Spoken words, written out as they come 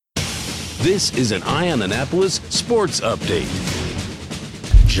This is an Eye on Annapolis Sports Update.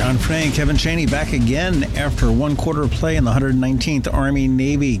 John Frenaye and Kevin Chaney back again after one quarter of play in the 119th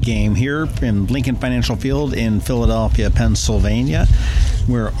Army-Navy game here in Lincoln Financial Field in Philadelphia, Pennsylvania,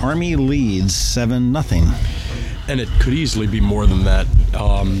 where Army leads 7-0. And it could easily be more than that.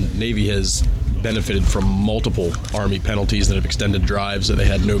 Navy has benefited from multiple Army penalties that have extended drives that they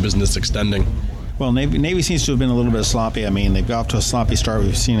had no business extending. Well, Navy seems to have been a little bit sloppy. I mean, they've got off to a sloppy start.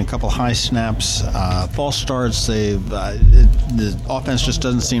 We've seen a couple high snaps, false starts. The offense just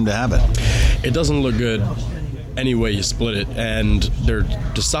doesn't seem to have it. It doesn't look good any way you split it, and they're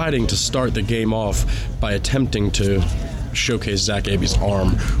deciding to start the game off by attempting to showcase Zach Abe's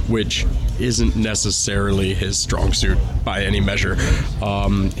arm, which isn't necessarily his strong suit by any measure.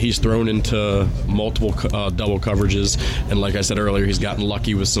 He's thrown into multiple double coverages, and like I said earlier, he's gotten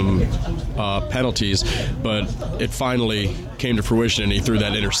lucky with some penalties, but it finally came to fruition and he threw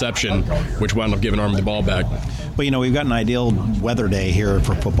that interception, which wound up giving Army the ball back. Well, you know, we've got an ideal weather day here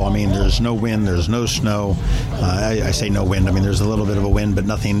for football. I mean, there's no wind, there's no snow. I say no wind. I mean, there's a little bit of a wind, but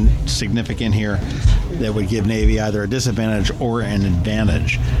nothing significant here that would give Navy either a disadvantage or an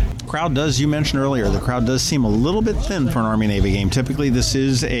advantage. Crowd does, you mentioned earlier, the crowd does seem a little bit thin for an Army-Navy game. Typically, this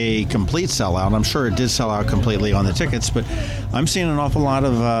is a complete sellout. I'm sure it did sell out completely on the tickets, but I'm seeing an awful lot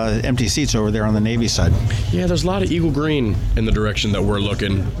of empty seats over there on the Navy side. Yeah, there's a lot of eagle green in the direction that we're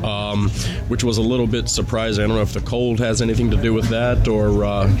looking, which was a little bit surprising. I don't know if the cold has anything to do with that or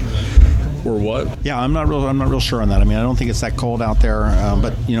what. Yeah, I'm not real sure on that. I mean, I don't think it's that cold out there,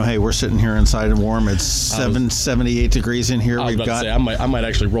 but you know, hey, we're sitting here inside and warm. It's 78 degrees in here. I was about to say, I might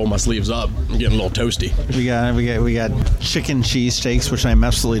actually roll my sleeves up. I'm getting a little toasty. We got chicken cheese steaks, which I'm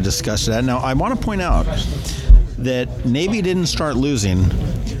absolutely disgusted at. Now, I want to point out that Navy didn't start losing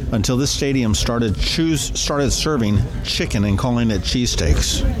until this stadium started serving chicken and calling it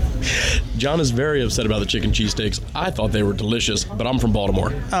cheesesteaks. John is very upset about the chicken cheesesteaks. I thought they were delicious, but I'm from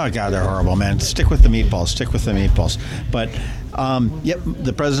Baltimore. Oh, God, they're horrible, man. Stick with the meatballs. But,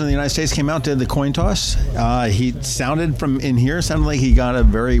 the President of the United States came out, did the coin toss. He sounded like he got a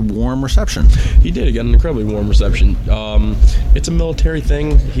very warm reception. He did. He got an incredibly warm reception. It's a military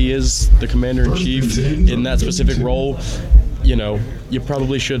thing. He is the commander-in-chief in that specific role. You know, you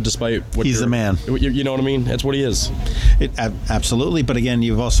probably should, despite what he's the man. You know what I mean? That's what he is. Absolutely. But again,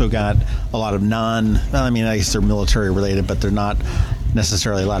 you've also got a lot of I guess they're military related, but they're not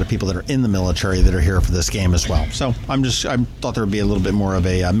necessarily a lot of people that are in the military that are here for this game as well. So I thought there would be a little bit more of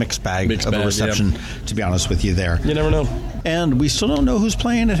a mixed bag of a reception, to be honest with you there. You never know. And we still don't know who's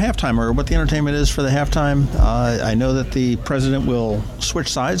playing at halftime or what the entertainment is for the halftime. I know that the president will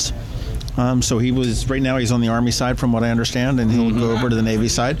switch sides. So right now he's on the Army side from what I understand, and he'll go over to the Navy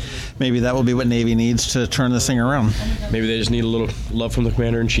side. Maybe that will be what Navy needs to turn this thing around. Maybe they just need a little love from the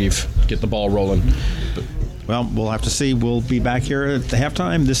commander-in-chief. Get the ball rolling. Well, we'll have to see. We'll be back here at the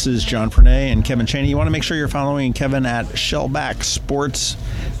halftime. This is John Frenaye and Kevin Chaney. You want to make sure you're following Kevin at Shellback Sports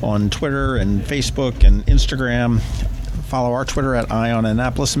on Twitter and Facebook and Instagram. Follow our Twitter at Eye on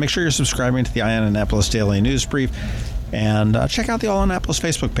Annapolis. Make sure you're subscribing to the Eye on Annapolis Daily News Brief. And check out the All Annapolis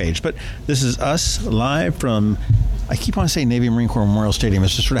Facebook page. But this is us live from, I keep on saying Navy Marine Corps Memorial Stadium.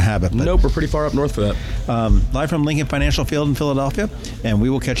 It's just sort of habit. But, nope, we're pretty far up north for that. Live from Lincoln Financial Field in Philadelphia. And we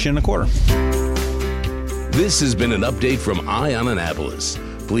will catch you in a quarter. This has been an update from Eye on Annapolis.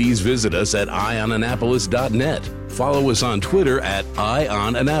 Please visit us at eyeonannapolis.net. Follow us on Twitter at Eye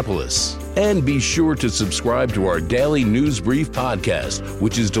on Annapolis. And be sure to subscribe to our daily news brief podcast,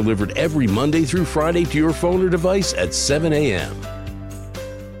 which is delivered every Monday through Friday to your phone or device at 7 a.m.